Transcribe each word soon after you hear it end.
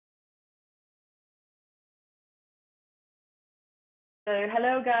So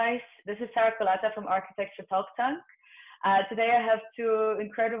hello guys, this is Sarah Colata from Architecture Talk Tank. Today I have two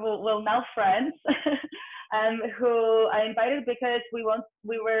incredible, well now friends, who I invited because we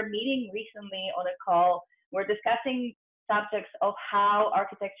were meeting recently on a call. We're discussing subjects of how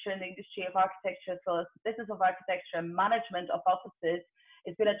architecture and the industry of architecture, so as the business of architecture and management of offices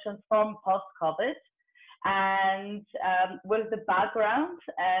is going to transform post-COVID. And with the background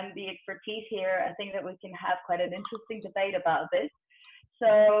and the expertise here, I think that we can have quite an interesting debate about this.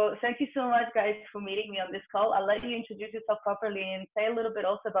 So thank you so much, guys, for meeting me on this call. I'll let you introduce yourself properly and say a little bit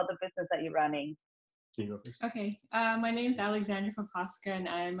also about the business that you're running. Okay, my name is Aleksandra Popovska, and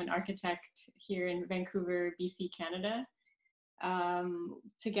I'm an architect here in Vancouver, BC, Canada.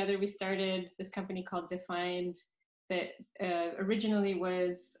 Together we started this company called Defined that originally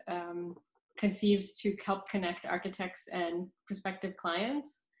was conceived to help connect architects and prospective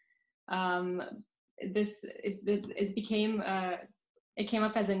clients. It came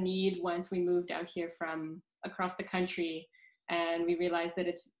up as a need once we moved out here from across the country, and we realized that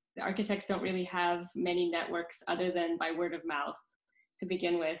the architects don't really have many networks other than by word of mouth to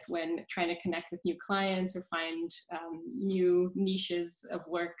begin with when trying to connect with new clients or find new niches of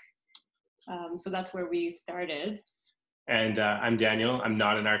work. So that's where we started. And I'm Daniel. I'm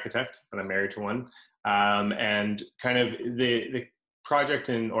not an architect, but I'm married to one. And kind of the project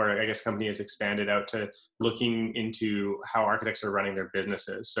or I guess company has expanded out to looking into how architects are running their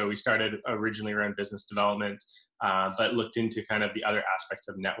businesses. So we started originally around business development, but looked into kind of the other aspects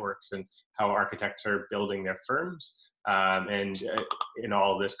of networks and how architects are building their firms. And in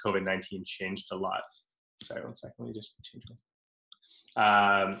all this, COVID-19 changed a lot. Sorry, one second, let me just change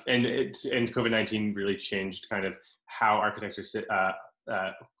my. And COVID-19 really changed kind of how architects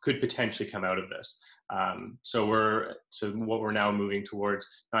could potentially come out of this. So what we're now moving towards,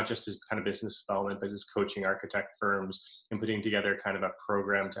 not just as kind of business development, but as coaching architect firms and putting together kind of a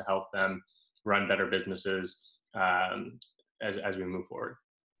program to help them run better businesses as we move forward.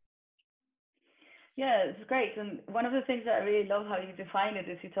 Yeah, it's great. And one of the things that I really love how you define it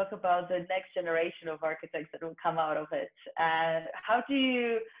is you talk about the next generation of architects that will come out of it. And how do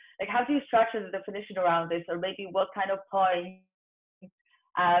you structure the definition around this, or maybe what kind of point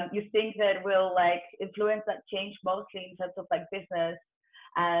you think that will influence that change mostly in terms of business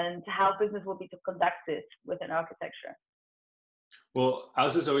and how business will be conducted within architecture? Well,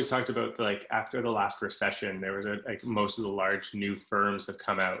 Alice has always talked about after the last recession, there was most of the large new firms have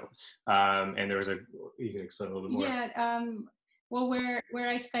come out, and there was you can explain a little bit more. Yeah, well, where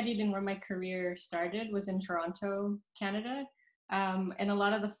I studied and where my career started was in Toronto, Canada, and a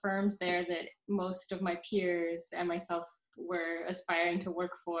lot of the firms there that most of my peers and myself were aspiring to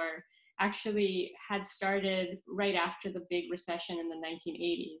work for actually had started right after the big recession in the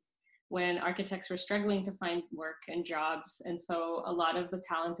 1980s, when architects were struggling to find work and jobs. And so a lot of the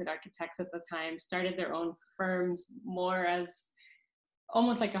talented architects at the time started their own firms more as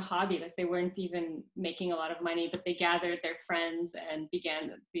almost like a hobby. They weren't even making a lot of money, but they gathered their friends and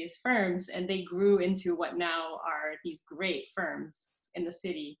began these firms, and they grew into what now are these great firms in the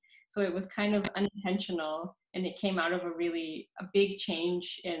city. So it was kind of unintentional, and it came out of a big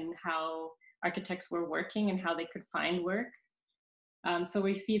change in how architects were working and how they could find work. So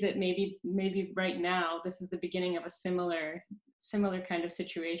we see that maybe right now this is the beginning of a similar kind of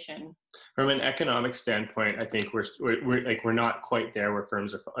situation. From an economic standpoint, I think we're not quite there where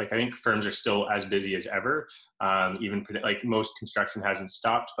firms are I think firms are still as busy as ever. Even most construction hasn't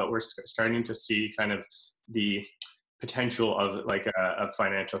stopped, but we're starting to see kind of the potential of a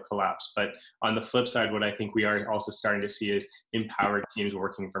financial collapse. But on the flip side, what I think we are also starting to see is empowered teams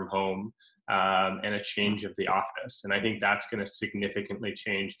working from home, and a change of the office. And I think that's going to significantly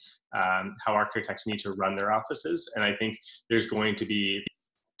change how architects need to run their offices. And I think there's going to be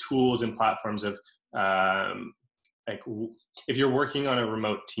tools and platforms of if you're working on a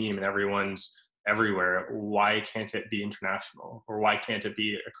remote team and everyone's everywhere, why can't it be international, or why can't it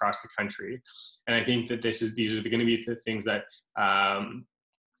be across the country? And I think that these are going to be the things that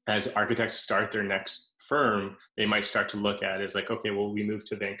as architects start their next firm, they might start to look at is okay, well, we moved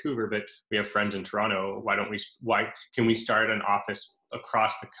to Vancouver, but we have friends in Toronto. Why can we start an office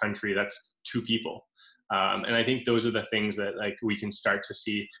across the country that's 2 people? And I think those are the things that we can start to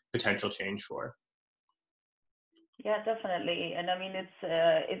see potential change for. Yeah, definitely. And I mean,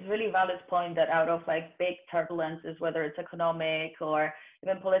 it's really valid point that out of big turbulences, whether it's economic or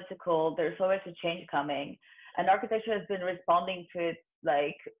even political, there's always a change coming. And architecture has been responding to it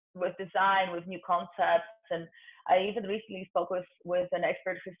with design, with new concepts. And I even recently spoke with an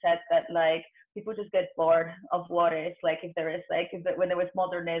expert who said that people just get bored of what is if there is when there was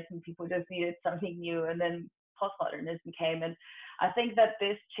modernism, people just needed something new, and then postmodernism came. And I think that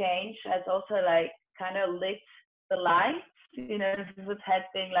this change has also like kind of lit the light, you know, with head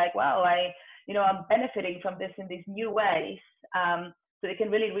being like, wow, I'm benefiting from this in these new ways. So it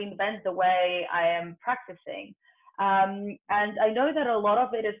can really reinvent the way I am practicing. And I know that a lot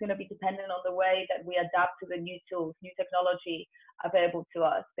of it is going to be dependent on the way that we adapt to the new tools, new technology available to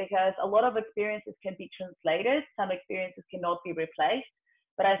us, because a lot of experiences can be translated, some experiences cannot be replaced,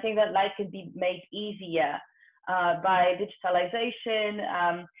 but I think that life can be made easier by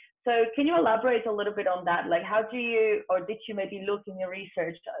digitalization. So can you elaborate a little bit on that? Like, how do you, or did you maybe look in your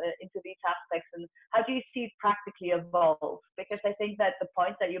research into these aspects, and how do you see it practically evolve? Because I think that the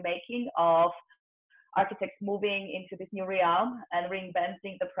points that you're making of architects moving into this new realm and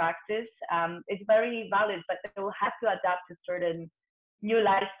reinventing the practice is very valid, but they will have to adapt to certain new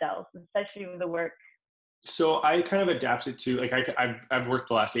lifestyles, especially with the work. So I kind of adapted to, like, I've worked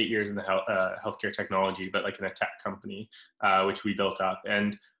the last 8 years in the healthcare technology, but like in a tech company, which we built up.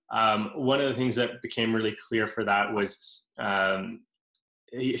 And one of the things that became really clear for that was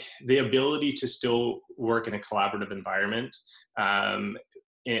the ability to still work in a collaborative environment,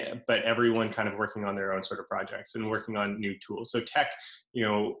 but everyone kind of working on their own sort of projects and working on new tools. So tech,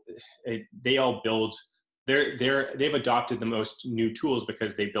 they all build, they've adopted the most new tools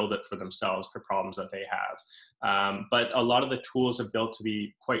because they build it for themselves for problems that they have. But a lot of the tools have built to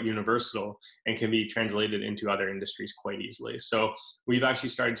be quite universal and can be translated into other industries quite easily. So we've actually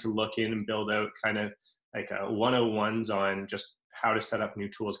started to look in and build out kind of like 101s on just how to set up new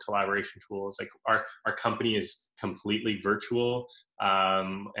tools, collaboration tools. Like our company is completely virtual,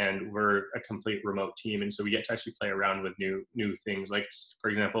 and we're a complete remote team. And so we get to actually play around with new things. Like, for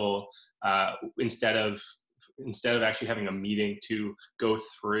example, instead of actually having a meeting to go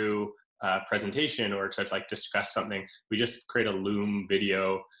through a presentation or to like discuss something, we just create a Loom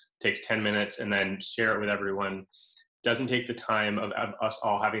video, takes 10 minutes, and then share it with everyone. Doesn't take the time of us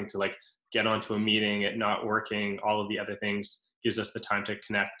all having to like get onto a meeting, it not working, all of the other things. Gives us the time to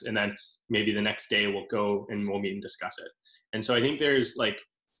connect, and then maybe the next day we'll go and we'll meet and discuss it. And so I think there's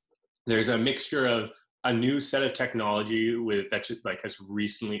a mixture of a new set of technology that has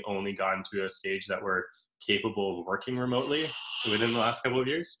recently only gotten to a stage that we're capable of working remotely within the last couple of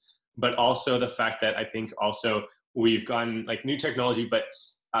years, but also the fact that I think also we've gotten like new technology, but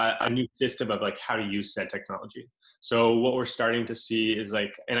a new system of like how to use said technology. So what we're starting to see is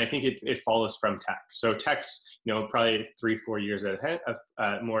like, and I think it follows from tech. So tech's, probably 3-4 years ahead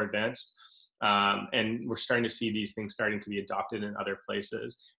of more advanced. And we're starting to see these things starting to be adopted in other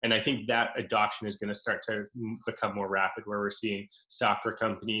places. And I think that adoption is going to start to become more rapid, where we're seeing software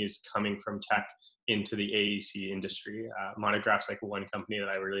companies coming from tech into the AEC industry. Monograph's like one company that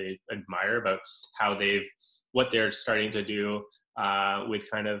I really admire about what they're starting to do with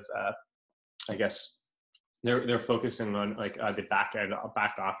kind of, I guess, they're focusing on like the back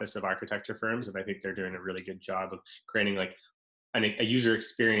office of architecture firms, and I think they're doing a really good job of creating like a user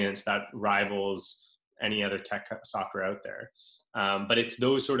experience that rivals any other tech software out there. But it's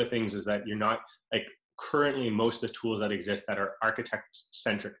those sort of things, is that you're not like, currently most of the tools that exist that are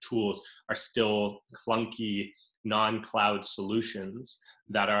architect-centric tools are still clunky, non-cloud solutions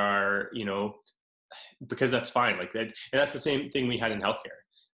that are, because that's fine, like that, and that's the same thing we had in healthcare.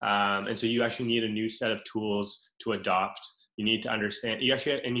 And so you actually need a new set of tools to adopt. You need to understand,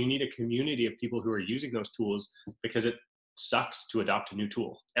 and you need a community of people who are using those tools, because it sucks to adopt a new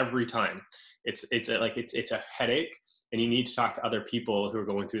tool every time. It's a headache, and you need to talk to other people who are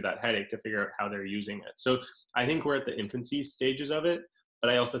going through that headache to figure out how they're using it. So I think we're at the infancy stages of it, but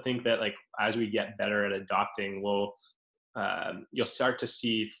I also think that like as we get better at adopting, you'll start to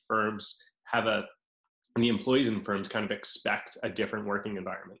see firms and the employees in firms kind of expect a different working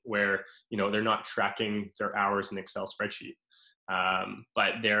environment where, they're not tracking their hours in Excel spreadsheet.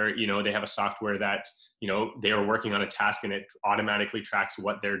 But they have a software that, they are working on a task and it automatically tracks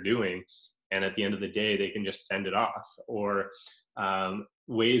what they're doing. And at the end of the day, they can just send it off. Or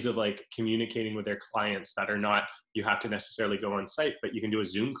ways of like communicating with their clients that are not, you have to necessarily go on site, but you can do a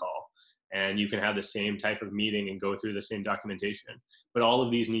Zoom call. And you can have the same type of meeting and go through the same documentation. But all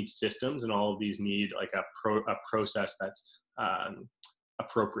of these need systems, and all of these need like a process that's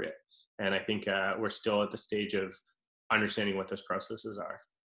appropriate. And I think we're still at the stage of understanding what those processes are.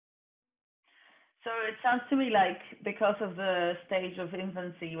 So it sounds to me like, because of the stage of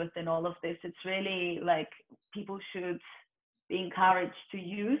infancy within all of this, it's really like people should be encouraged to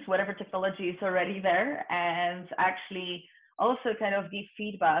use whatever technology is already there, and actually also kind of give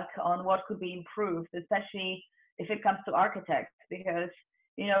feedback on what could be improved, especially if it comes to architects, because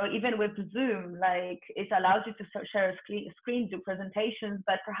even with Zoom, like it allows you to share a screen, do presentations,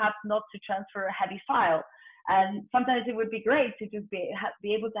 but perhaps not to transfer a heavy file. And sometimes it would be great to just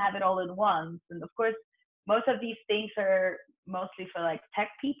be able to have it all in once. And of course, most of these things are mostly for like tech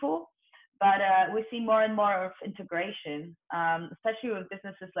people, but we see more and more of integration, especially with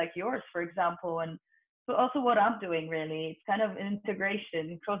businesses like yours, for example, and so also what I'm doing really. It's kind of an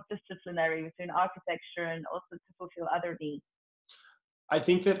integration, cross-disciplinary between architecture and also to fulfill other needs. I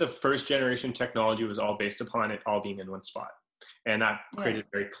think that the first generation technology was all based upon it all being in one spot. And that created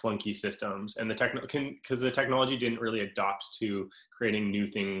very clunky systems. And because the technology didn't really adopt to creating new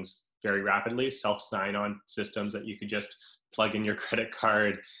things very rapidly, self-sign-on systems that you could just plug in your credit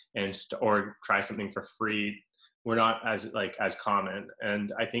card and or try something for free were not as common.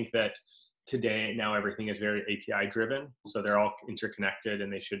 And I think that today now everything is very API driven, so they're all interconnected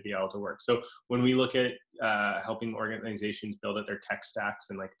and they should be able to work. So when we look at helping organizations build out their tech stacks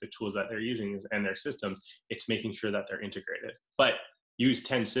and like the tools that they're using and their systems, it's making sure that they're integrated. But use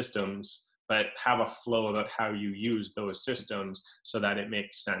 10 systems, but have a flow about how you use those systems so that it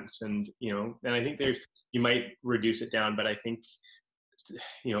makes sense. And and I think you might reduce it down, but I think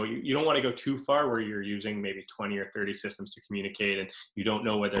you don't want to go too far where you're using maybe 20 or 30 systems to communicate and you don't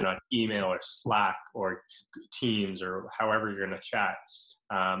know whether or not email or Slack or Teams or however you're going to chat.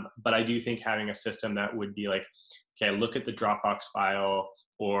 But I do think having a system that would be like, okay, look at the Dropbox file,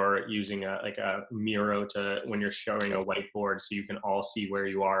 or using a Miro to when you're showing a whiteboard so you can all see where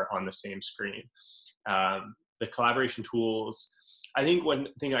you are on the same screen. The collaboration tools, I think one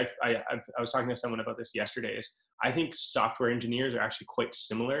thing I was talking to someone about this yesterday is I think software engineers are actually quite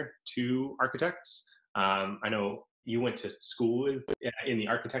similar to architects. I know you went to school in the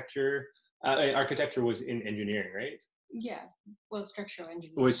architecture. Architecture was in engineering, right? Yeah, well, structural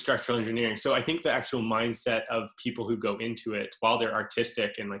engineering. It was structural engineering. So I think the actual mindset of people who go into it, while they're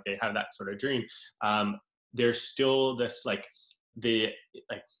artistic and like they have that sort of dream, there's still this I'm going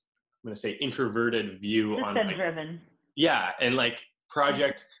to say introverted view on driven. Yeah, and like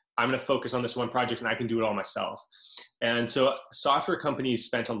project, I'm going to focus on this one project and I can do it all myself. And so software companies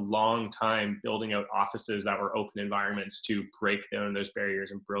spent a long time building out offices that were open environments to break down those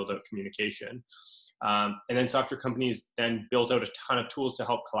barriers and build out communication. And then software companies then built out a ton of tools to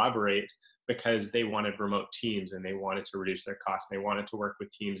help collaborate because they wanted remote teams and they wanted to reduce their costs. They wanted to work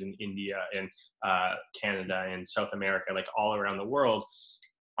with teams in India and Canada and South America, like all around the world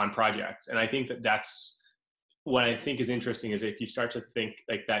on projects. And I think that that's what I think is interesting is if you start to think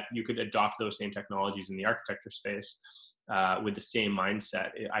like that, you could adopt those same technologies in the architecture space with the same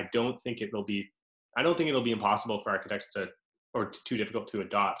mindset. I don't think it'll be impossible for architects or too difficult to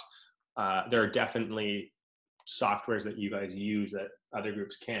adopt. There are definitely softwares that you guys use that other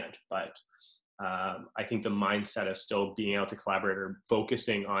groups can't, but I think the mindset of still being able to collaborate or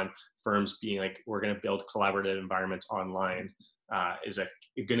focusing on firms being like, we're going to build collaborative environments online is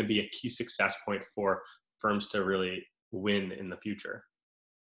going to be a key success point for firms to really win in the future.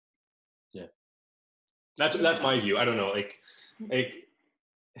 Yeah, that's my view. I don't know, like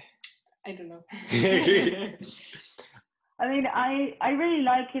I don't know. I mean, I really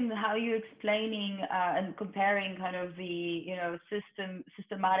like in how you're explaining and comparing kind of the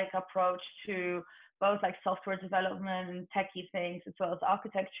systematic approach to both like software development and techie things as well as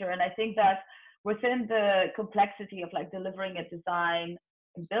architecture. And I think that within the complexity of like delivering a design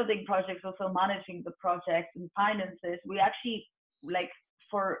and building projects, also managing the projects and finances, we actually like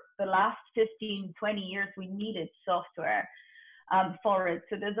for the last 15, 20 years, we needed software for it.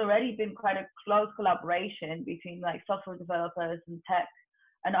 So there's already been quite a close collaboration between like software developers and tech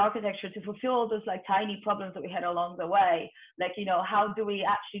and architecture to fulfill all those like tiny problems that we had along the way. Like, how do we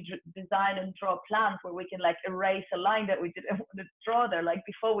actually design and draw plans where we can like erase a line that we didn't want to draw there? Like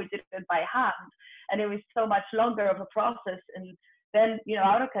before we did it by hand and it was so much longer of a process. And then,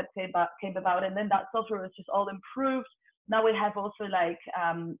 AutoCAD came about and then that software was just all improved. Now we have also like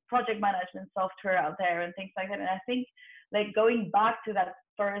project management software out there and things like that. And I think like going back to that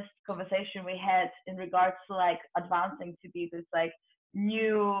first conversation we had in regards to like advancing to be this like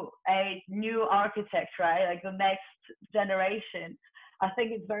new architect, right? Like the next generation. I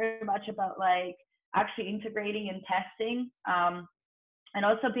think it's very much about like actually integrating and testing and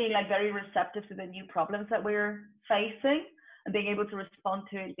also being like very receptive to the new problems that we're facing and being able to respond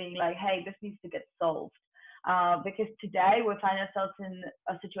to it, being like, hey, this needs to get solved. Because today we find ourselves in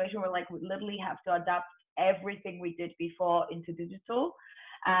a situation where like we literally have to adapt everything we did before into digital.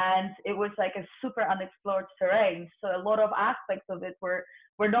 and it was like a super unexplored terrain. So a lot of aspects of it were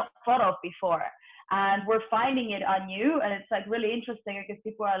not thought of before. And we're finding it anew, and it's like really interesting because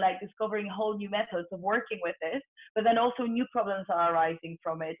people are like discovering whole new methods of working with this, but then also new problems are arising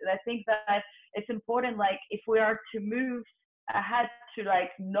from it. And I think that it's important, like if we are to move ahead, to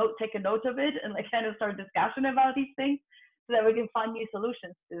like take a note of it and like kind of start discussion about these things so that we can find new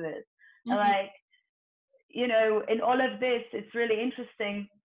solutions to this. Mm-hmm. And like, you know, in all of this, it's really interesting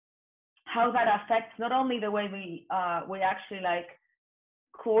how that affects not only the way we actually like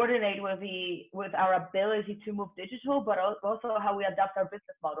coordinate with our ability to move digital, but also how we adapt our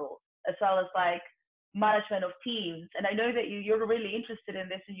business model, as well as like management of teams. And I know that you're really interested in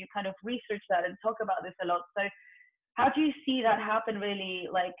this, and you kind of research that and talk about this a lot. So how do you see that happen really?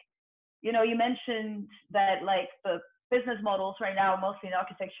 Like, you know, you mentioned that like the business models right now, mostly in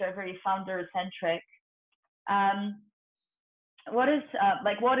architecture, are very founder centric. What is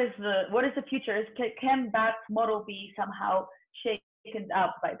the future? Can that model be somehow shaken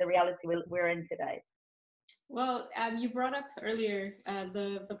up by the reality we're in today? Well, you brought up earlier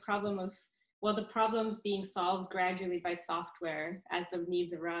the problem of, well, the problems being solved gradually by software as the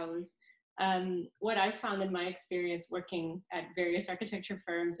needs arouse. What I found in my experience working at various architecture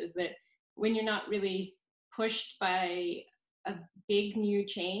firms is that when you're not really pushed by a big new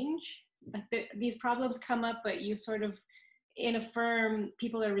change, like these problems come up, but you sort of, in a firm,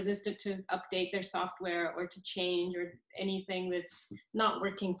 people are resistant to update their software or to change or anything that's not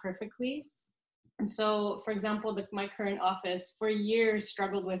working perfectly. And so, for example, my current office for years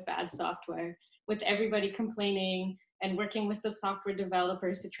struggled with bad software, with everybody complaining and working with the software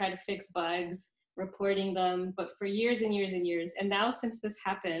developers to try to fix bugs, reporting them, but for years and years and years. And now since this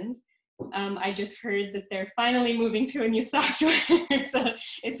happened, I just heard that they're finally moving to a new software. So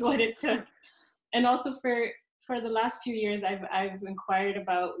it's what it took. And also for the last few years, I've inquired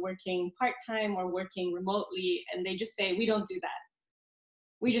about working part-time or working remotely, and they just say, we don't do that.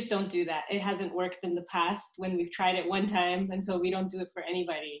 We just don't do that. It hasn't worked in the past when we've tried it one time, and so we don't do it for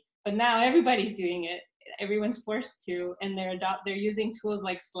anybody. But now everybody's doing it. Everyone's forced to, and they're using tools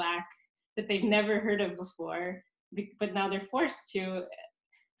like Slack that they've never heard of before, but now they're forced to.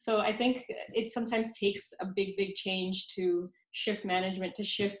 So I think it sometimes takes a big change to shift management, to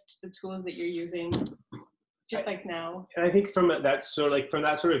shift the tools that you're using. Just like now. And I think from that sort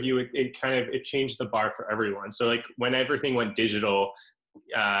of view, it changed the bar for everyone. So like when everything went digital,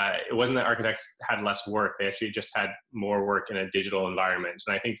 it wasn't that architects had less work. They actually just had more work in a digital environment.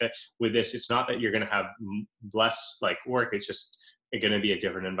 And I think that with this, it's not that you're going to have less like work. It's just going to be a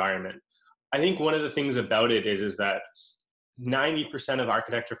different environment. I think one of the things about it is that 90% of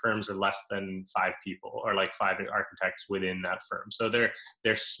architecture firms are less than 5 people, or like 5 architects within that firm. So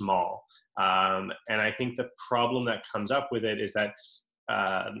they're small. And I think the problem that comes up with it is that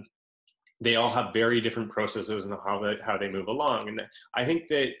they all have very different processes and how they move along. And I think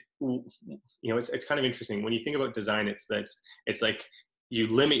that, you know, it's kind of interesting when you think about design. It's like you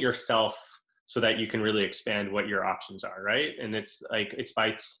limit yourself so that you can really expand what your options are, right? And it's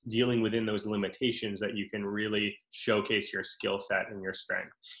by dealing within those limitations that you can really showcase your skill set and your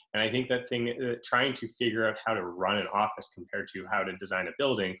strength. And I think trying to figure out how to run an office compared to how to design a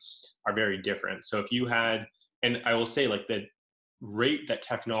building are very different. So if you had, and I will say like the rate that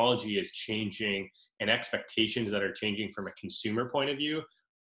technology is changing and expectations that are changing from a consumer point of view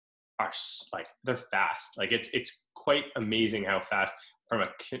are like, they're fast. Like it's quite amazing how fast from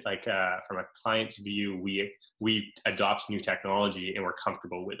a client's view, we adopt new technology and we're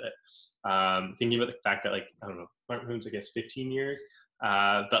comfortable with it. Thinking about the fact that, like, I don't know, smart homes, I guess 15 years,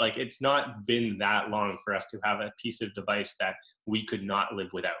 but like it's not been that long for us to have a piece of device that we could not live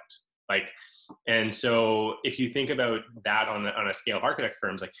without. Like, and so if you think about that on a scale of architect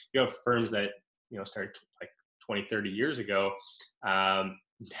firms, like you have firms that, you know, started like 20, 30 years ago,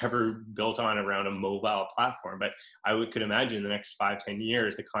 never built around a mobile platform. But I could imagine in the next 5-10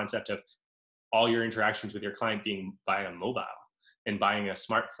 years, the concept of all your interactions with your client being via mobile and buying a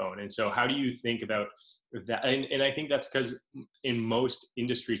smartphone. And so how do you think about that? And I think that's because in most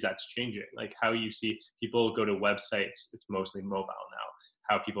industries that's changing. Like how you see people go to websites, it's mostly mobile now.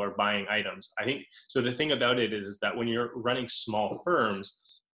 How people are buying items. I think, so the thing about it is that when you're running small firms,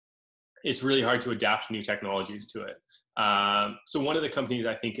 it's really hard to adapt new technologies to it. So one of the companies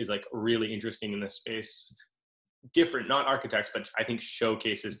I think is like really interesting in this space, different, not architects, but I think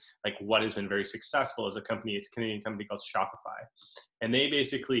showcases like what has been very successful as a company. It's a Canadian company called Shopify. And they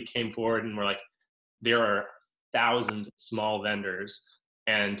basically came forward and were like, there are thousands of small vendors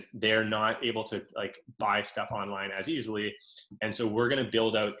and they're not able to like buy stuff online as easily. And so we're going to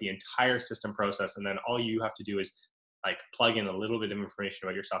build out the entire system process. And then all you have to do is like plug in a little bit of information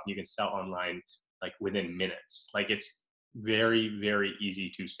about yourself, and you can sell online like within minutes. Like it's very, very easy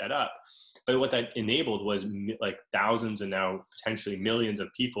to set up. But what that enabled was like thousands and now potentially millions of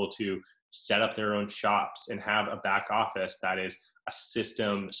people to set up their own shops and have a back office that is a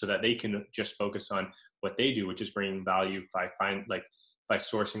system so that they can just focus on what they do, which is bringing value by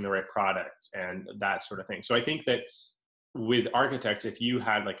sourcing the right products and that sort of thing. So I think that with architects, if you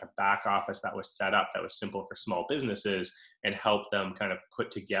had like a back office that was set up, that was simple for small businesses and help them kind of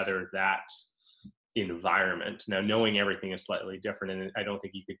put together that environment. Now, knowing everything is slightly different, and I don't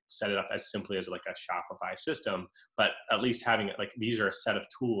think you could set it up as simply as like a Shopify system, but at least having it like these are a set of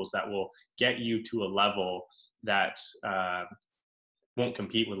tools that will get you to a level that won't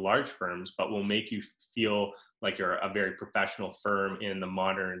compete with large firms, but will make you feel like you're a very professional firm in the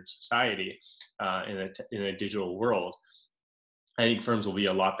modern society, in a digital world. I think firms will be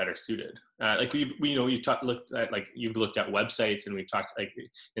a lot better suited. Like you've looked at websites, and we've talked like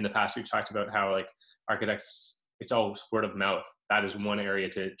in the past, we've talked about how like architects, it's all word of mouth. That is one area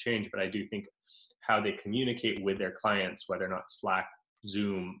to change. But I do think how they communicate with their clients, whether or not Slack,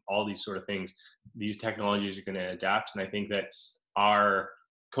 Zoom, all these sort of things, these technologies are going to adapt. And I think that our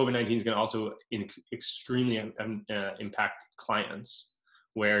COVID-19 is going to also extremely impact clients,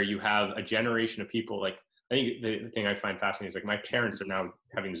 where you have a generation of people like, I think the thing I find fascinating is like my parents are now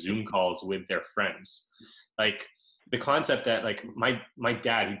having Zoom calls with their friends. Like the concept that like my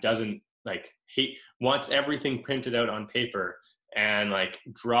dad, who doesn't like wants everything printed out on paper and like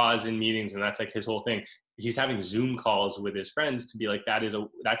draws in meetings, and that's like his whole thing. He's having Zoom calls with his friends to be like,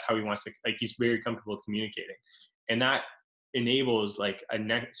 that's how he wants to, like, he's very comfortable with communicating. And that enables like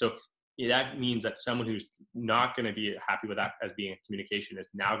so that means that someone who's not going to be happy with that as being a communication is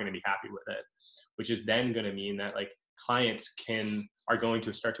now going to be happy with it, which is then going to mean that like clients are going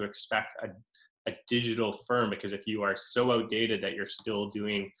to start to expect a digital firm, because if you are so outdated that you're still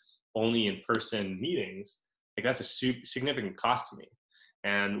doing only in-person meetings, like that's a significant cost to me.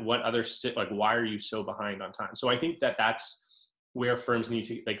 And what like, why are you so behind on time? So I think that that's where firms need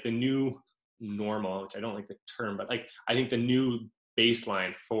to, like the new normal, which I don't like the term, but like, I think the new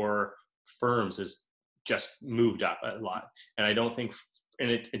baseline for firms is just moved up a lot. And I don't think, and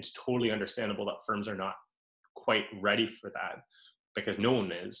it's totally understandable that firms are not quite ready for that, because no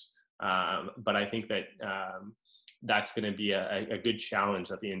one is. But I think that that's going to be a good challenge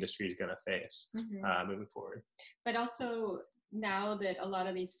that the industry is going to face moving forward. But also now that a lot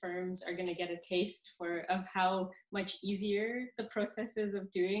of these firms are going to get a taste of how much easier the processes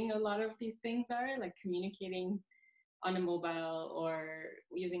of doing a lot of these things are, like communicating on a mobile or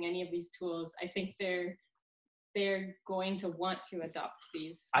using any of these tools, I think they're going to want to adopt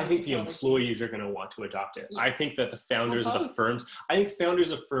these. I think the employees are going to want to adopt it. Yeah. I think that the founders of the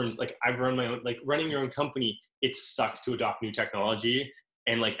firms, like I've run my own, like running your own company, it sucks to adopt new technology.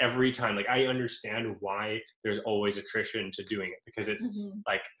 And like every time, like I understand why there's always attrition to doing it, because it's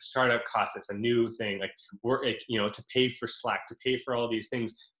like startup costs. It's a new thing. Like to pay for Slack, to pay for all these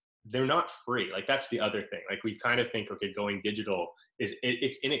things, they're not free. Like that's the other thing. Like we kind of think, okay, going digital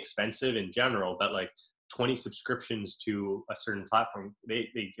it's inexpensive in general, but like 20 subscriptions to a certain platform, they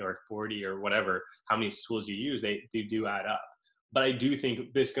or 40 or whatever, how many tools you use, they do add up. But I do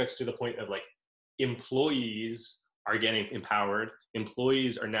think this gets to the point of like employees are getting empowered.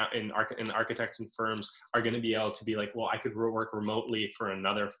 Employees are now in architects and firms are going to be able to be like, well, I could work remotely for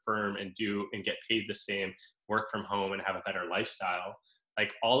another firm and get paid the same, work from home and have a better lifestyle.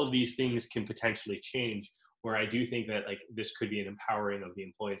 Like all of these things can potentially change, where I do think that like this could be an empowering of the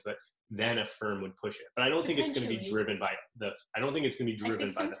employees, but then a firm would push it. But I don't think it's going to be driven by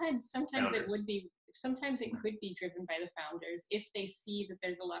sometimes it would be. Sometimes it could be driven by the founders if they see that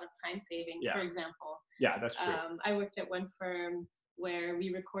there's a lot of time savings, for example. Yeah, that's true. I worked at one firm where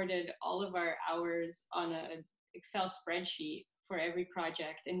we recorded all of our hours on an Excel spreadsheet for every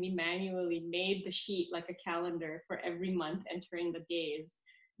project, and we manually made the sheet like a calendar for every month, entering the days.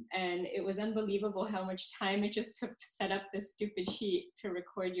 And it was unbelievable how much time it just took to set up this stupid sheet to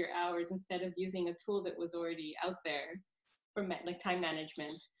record your hours instead of using a tool that was already out there for like time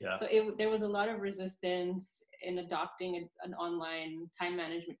management. Yeah. So there was a lot of resistance in adopting an online time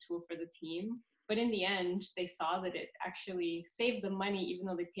management tool for the team. But in the end, they saw that it actually saved them money, even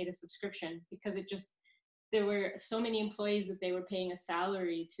though they paid a subscription, because there were so many employees that they were paying a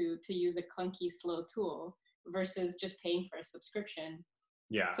salary to use a clunky, slow tool versus just paying for a subscription.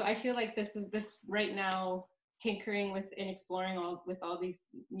 Yeah. So I feel like this right now, tinkering with and exploring with all these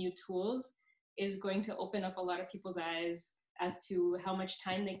new tools is going to open up a lot of people's eyes as to how much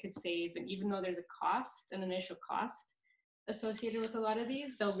time they could save. And even though there's an initial cost associated with a lot of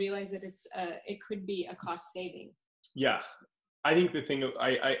these, they'll realize that it could be a cost saving. Yeah. I think the thing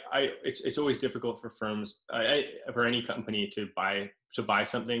it's always difficult for firms, for any company to buy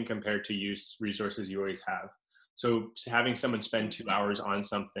something compared to use resources you always have. So having someone spend 2 hours on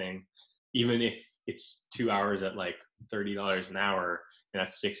something, even if it's 2 hours at like $30 an hour, and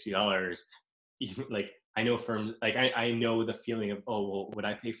that's $60, even like I know firms, like I know the feeling of, oh, well, would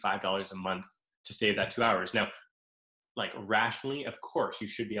I pay $5 a month to save that 2 hours? Now, like rationally, of course, you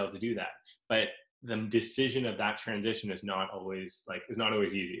should be able to do that, but the decision of that transition is not always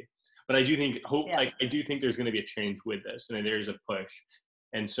easy. But I do think I do think there's going to be a change with this, and there's a push.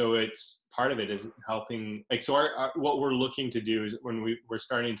 And so it's part of it is helping, like, so our what we're looking to do is when we're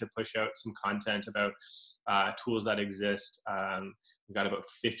starting to push out some content about tools that exist. We've got about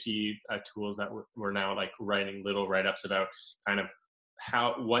 50 tools that we're now like writing little write-ups about kind of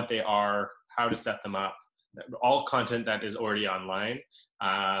what they are, how to set them up, all content that is already online,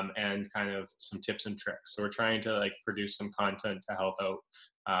 and kind of some tips and tricks. So we're trying to like produce some content to help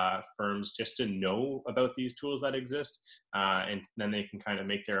out firms just to know about these tools that exist, and then they can kind of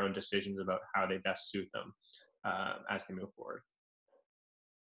make their own decisions about how they best suit them as they move forward.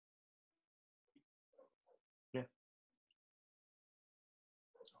 Yeah.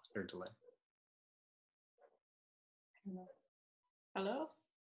 What's their delay? Hello?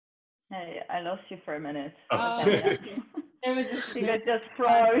 Hey, I lost you for a minute. Oh, there was you guys just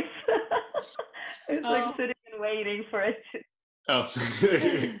froze. It's like sitting and waiting for it to.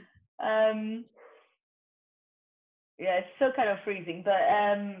 Yeah, it's still kind of freezing, but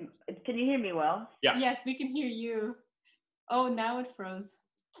can you hear me well? Yeah. Yes, we can hear you. Oh, now it froze.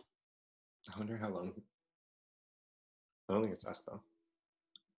 I wonder how long. I don't think it's us though.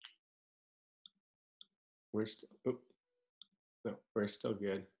 We're still. Oh, no, we're still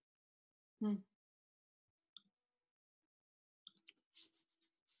good.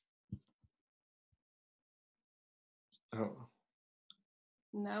 Oh.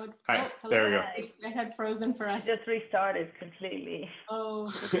 Now Hi, there we go. It had frozen for us. It just restarted completely. Oh,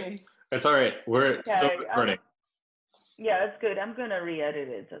 okay. It's all right. We're still recording. Yeah, it's good. I'm gonna re-edit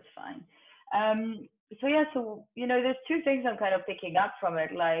it. That's fine. So yeah, so there's two things I'm kind of picking up from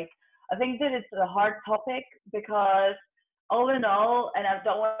it. Like, I think that it's a hard topic because all in all, and I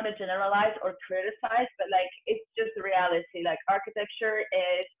don't want to generalize or criticize, but like it's just the reality. Like architecture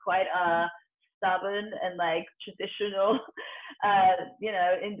is quite a stubborn and like traditional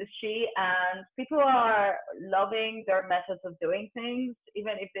industry, and people are loving their methods of doing things,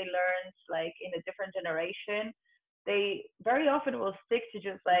 even if they learned like in a different generation. They very often will stick to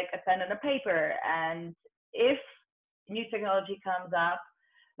just like a pen and a paper, and if new technology comes up,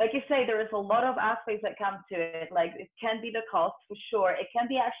 like you say, there is a lot of aspects that come to it. Like it can be the cost for sure. It can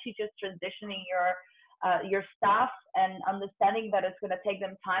be actually just transitioning your staff and understanding that it's going to take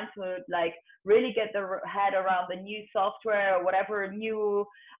them time to like really get their head around the new software or whatever new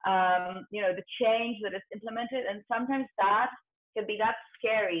the change that is implemented. And sometimes that can be that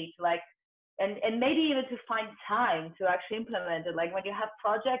scary to like and maybe even to find time to actually implement it. Like when you have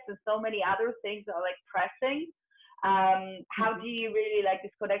projects and so many other things that are like pressing, how do you really like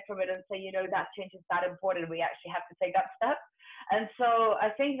disconnect from it and say, that change is that important, we actually have to take that step? And so I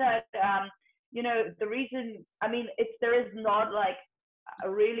think that the reason, I mean, there is not like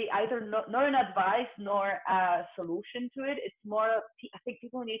really either not an advice nor a solution to it. It's more, I think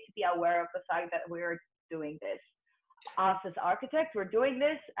people need to be aware of the fact that we're doing this. Us as architects, we're doing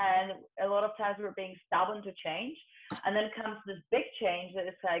this, and a lot of times we're being stubborn to change. And then comes this big change that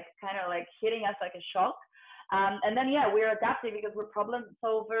is like kind of like hitting us like a shock. And then, we're adapting because we're problem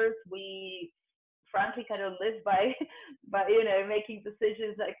solvers. We frankly kind of live by making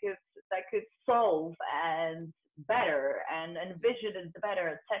decisions that could solve and better and envision it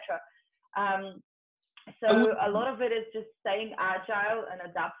better, etc. So a lot of it is just staying agile and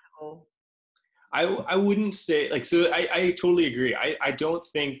adaptable. I wouldn't say like, so I totally agree. I don't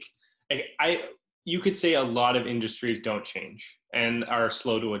think you could say a lot of industries don't change and are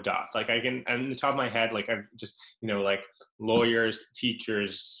slow to adopt. Like on the top of my head, like I've just, like lawyers,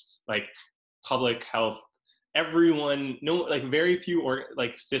 teachers, like public health, everyone, like very few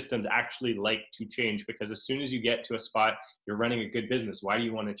systems actually like to change, because as soon as you get to a spot, you're running a good business. Why do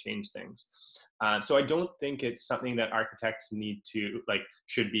you want to change things? So I don't think it's something that architects need to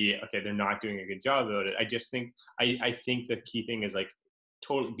should be, okay, they're not doing a good job about it. I just think, I think the key thing is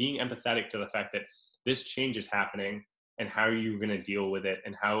totally being empathetic to the fact that this change is happening and how are you going to deal with it,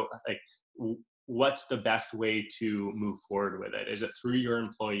 and how, what's the best way to move forward with it? Is it through your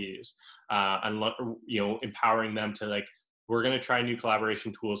employees, empowering them to we're going to try new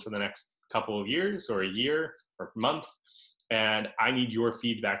collaboration tools for the next couple of years or a year or month, and I need your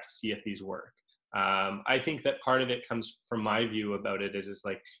feedback to see if these work. I think that part of it comes from my view about it is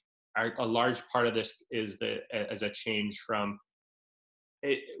like a large part of this is as a change from,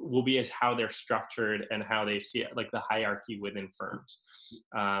 it will be as how they're structured and how they see it, like the hierarchy within firms.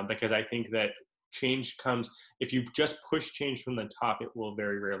 Because I think that change comes, if you just push change from the top, it will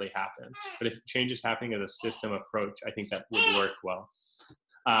very rarely happen. But if change is happening as a system approach, I think that would work well.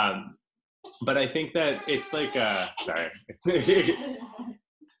 But I think that it's like, sorry.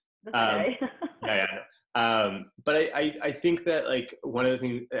 Okay. Yeah. But I think that like one of the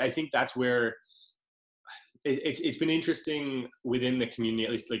things, I think that's where it's been interesting within the community,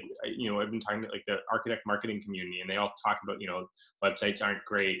 at least like, you know, I've been talking to like the architect marketing community, and they all talk about, you know, websites aren't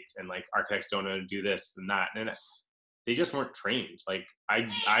great and like architects don't know how to do this and that. And they just weren't trained. Like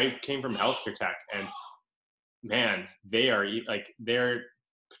I came from healthcare tech, and man, they're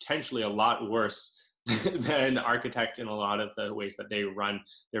potentially a lot worse than architects in a lot of the ways that they run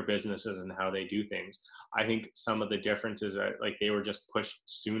their businesses and how they do things. I think some of the differences are like they were just pushed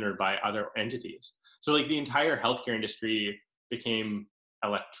sooner by other entities. So like the entire healthcare industry became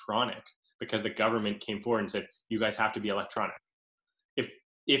electronic because the government came forward and said, you guys have to be electronic.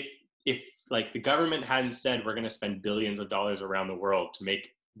 If like the government hadn't said, we're going to spend billions of dollars around the world to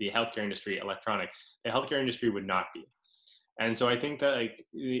make the healthcare industry electronic, the healthcare industry would not be. And so I think that like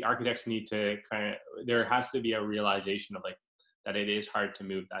the architects need to there has to be a realization of like that it is hard to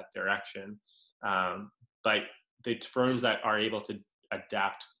move that direction. But the firms that are able to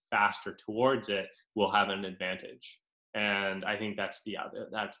adapt faster towards it will have an advantage. And I think that's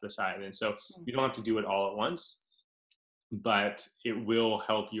the side. And so you don't have to do it all at once, but it will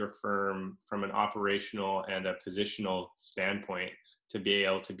help your firm from an operational and a positional standpoint to be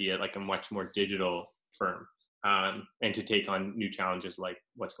able to be like a much more digital firm. And to take on new challenges like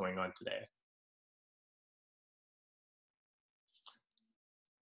what's going on today.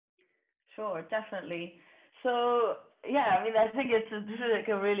 Sure, definitely. So yeah, I mean, I think this is like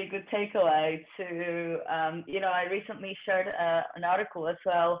a really good takeaway to, you know, I recently shared an article as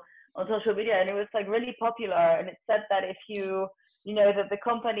well on social media, and it was like really popular, and it said that if you know, that the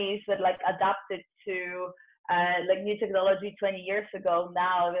companies that like adapted to like new technology 20 years ago,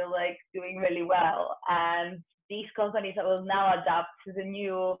 now they're like doing really well. And these companies that will now adapt to the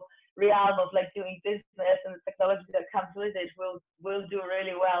new realm of like doing business and the technology that comes with it will do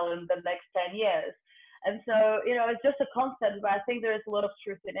really well in the next 10 years. And so, you know, it's just a concept, but I think there is a lot of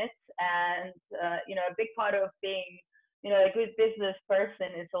truth in it. And, you know, a big part of being, you know, a good business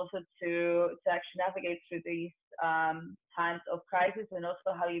person is also to actually navigate through these times of crisis, and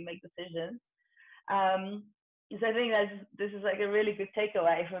also how you make decisions. So I think this is like a really good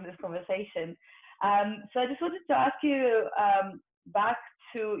takeaway from this conversation. So I just wanted to ask you, back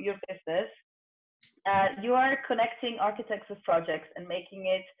to your business. You are connecting architects with projects and making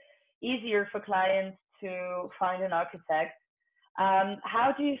it easier for clients to find an architect.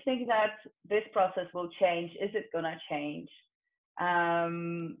 How do you think that this process will change? Is it gonna change?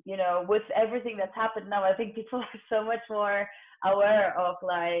 You know, with everything that's happened now, I think people are so much more aware of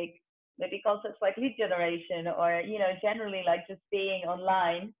like maybe concepts like lead generation, or, you know, generally like just being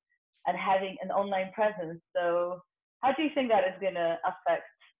online and having an online presence. So how do you think that is going to affect?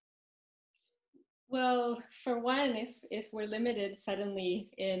 Well, for one, if we're limited suddenly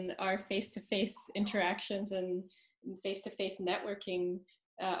in our face-to-face interactions and face-to-face networking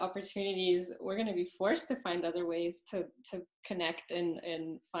opportunities, we're going to be forced to find other ways to connect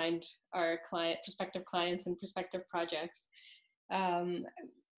and find our prospective clients and prospective projects.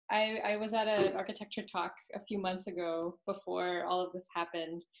 I was at an architecture talk a few months ago before all of this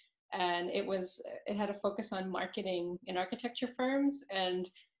happened, and it had a focus on marketing in architecture firms, and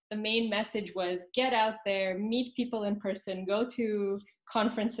the main message was get out there, meet people in person, go to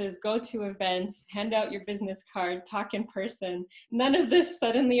conferences, go to events, hand out your business card, talk in person. None of this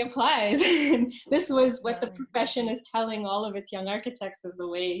suddenly applies. This was what the profession is telling all of its young architects is the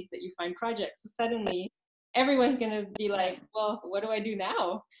way that you find projects. So suddenly everyone's going to be like, well, what do I do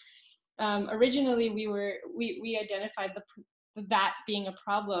now? Originally, we identified that being a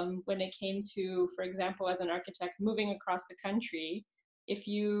problem when it came to, for example, as an architect moving across the country. If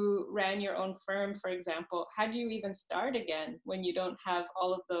you ran your own firm, for example, how do you even start again when you don't have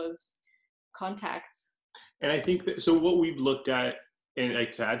all of those contacts? And I think that, so what we've looked at, and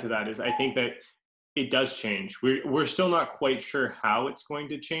like to add to that, is I think that it does change. We're still not quite sure how it's going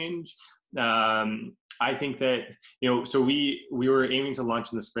to change. I think that, you know, so we were aiming to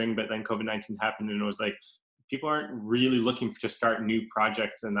launch in the spring, but then COVID-19 happened, and it was like, people aren't really looking to start new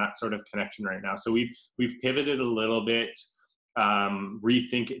projects and that sort of connection right now. So we've pivoted a little bit,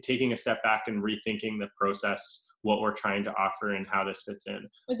 taking a step back and rethinking the process what we're trying to offer and how this fits in.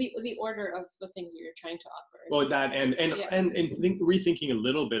 Or the order of the things that you're trying to offer. Well, that and rethinking a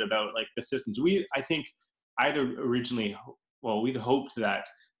little bit about like the systems. I think I'd originally, we'd hoped that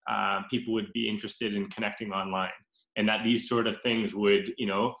people would be interested in connecting online, and that these sort of things would,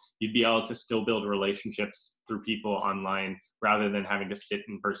 you'd be able to still build relationships through people online rather than having to sit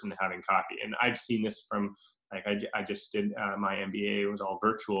in person having coffee. And I've seen this from, like, I just did my MBA, it was all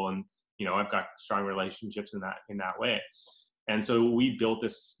virtual, and I've got strong relationships in that way. And so we built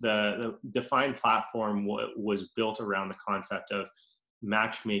this, the Define platform was built around the concept of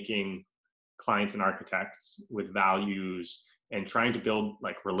matchmaking clients and architects with values and trying to build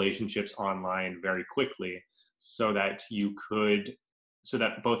like relationships online very quickly so that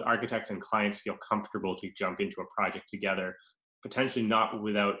both architects and clients feel comfortable to jump into a project together, potentially not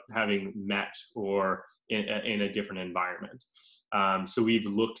without having met or in a different environment. So we've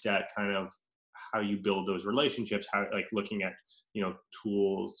looked at kind of how you build those relationships, how, like, looking at,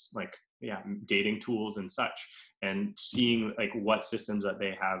 tools like, dating tools and such, and seeing like what systems that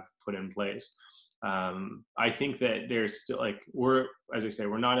they have put in place. I think that there's still, like, as I say,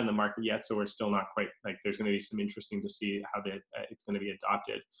 we're not in the market yet, so we're still not quite, like, there's going to be some interesting to see how it's going to be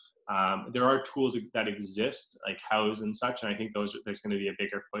adopted. There are tools that exist, like House and such, and I think there's going to be a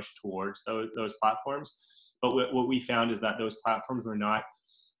bigger push towards those platforms. But what we found is that those platforms were not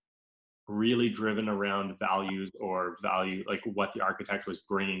really driven around values or value, like what the architect was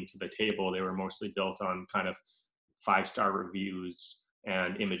bringing to the table. They were mostly built on kind of 5-star reviews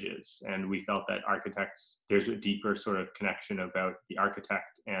and images. And we felt that architects, there's a deeper sort of connection about the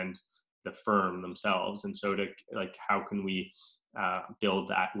architect and the firm themselves. And so how can we build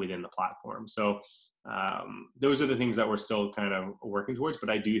that within the platform? So those are the things that we're still kind of working towards. But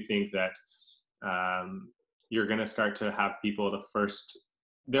I do think that you're going to start to have people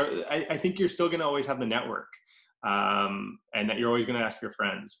I think you're still going to always have the network, and that you're always going to ask your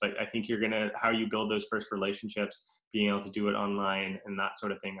friends. But I think how you build those first relationships, being able to do it online and that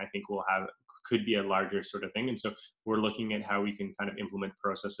sort of thing, I think could be a larger sort of thing. And so we're looking at how we can kind of implement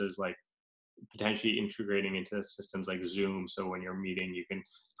processes like potentially integrating into systems like Zoom. So when you're meeting, you can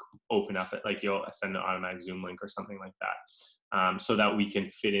open up it, like you'll send an automatic Zoom link or something like that, so that we can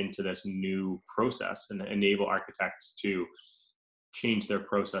fit into this new process and enable architects to change their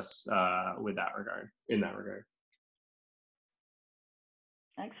process in that regard.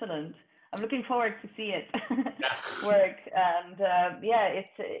 Excellent. I'm looking forward to see it work. And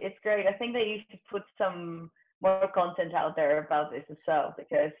it's great. I think that you should put some more content out there about this as well,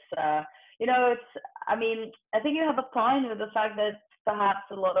 because I think you have a point with the fact that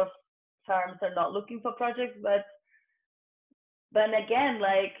perhaps a lot of firms are not looking for projects, but then again,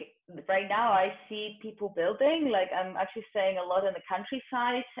 like right now I see people building, like I'm actually staying a lot in the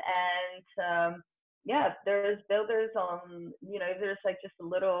countryside, and there's builders on, there's like just a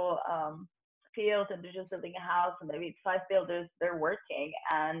little field and they're just building a house, and maybe it's 5 builders, they're working,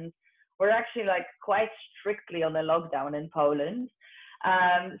 and we're actually like quite strictly on a lockdown in Poland.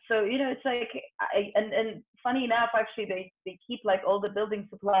 So, it's like, and funny enough, actually, they keep like all the building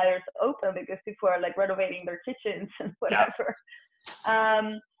suppliers open because people are like renovating their kitchens and whatever.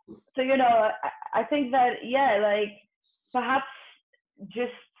 So, I think that, like perhaps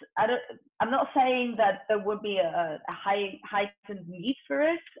just, I'm not saying that there would be a heightened need for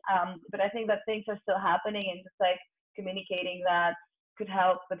it, but I think that things are still happening, and just like communicating that could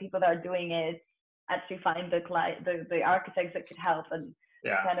help the people that are doing it actually find the architects that could help, and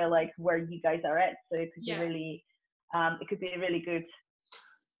kind of like where you guys are at. So it could be really, it could be really good.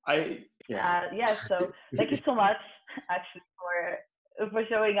 So thank you so much actually for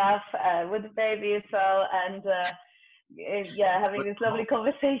showing up with the baby as well, and having this lovely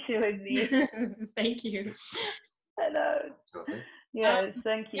conversation with me. Thank you. Hello. Yes,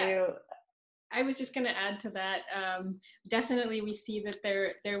 thank you. I was just going to add to that. Definitely, we see that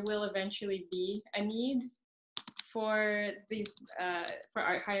there will eventually be a need for these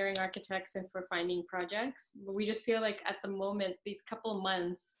for hiring architects and for finding projects. But we just feel like at the moment, these couple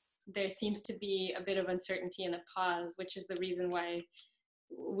months, there seems to be a bit of uncertainty and a pause, which is the reason why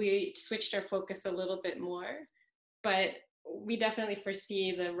we switched our focus a little bit more. But we definitely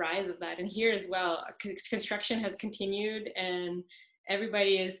foresee the rise of that. And here as well, construction has continued, and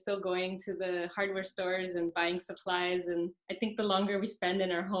everybody is still going to the hardware stores and buying supplies. And I think the longer we spend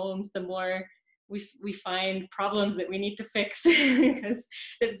in our homes, the more we find problems that we need to fix because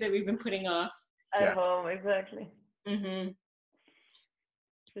that we've been putting off. At home, exactly. Mm-hmm.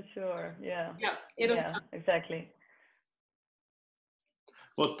 For sure, yeah. Yeah, exactly.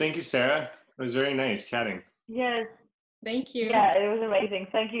 Well, thank you, Sarah. It was very nice chatting. Yes. Thank you. Yeah, it was amazing.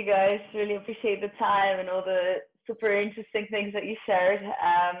 Thank you guys. Really appreciate the time and all the super interesting things that you shared.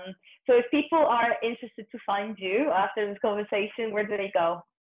 So if people are interested to find you after this conversation, where do they go?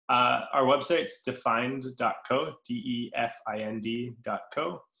 Our website's defined.co,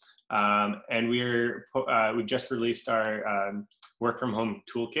 defind.co. And we just released our work from home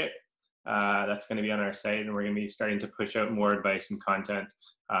toolkit. That's going to be on our site, and we're going to be starting to push out more advice and content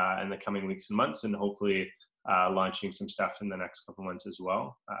in the coming weeks and months, and hopefully launching some stuff in the next couple months as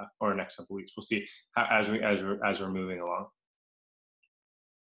well, or next couple weeks. We'll see as we're moving along.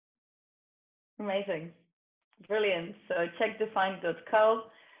 Amazing, brilliant. So check defined.co,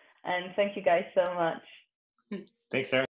 and thank you guys so much. Thanks, Sarah.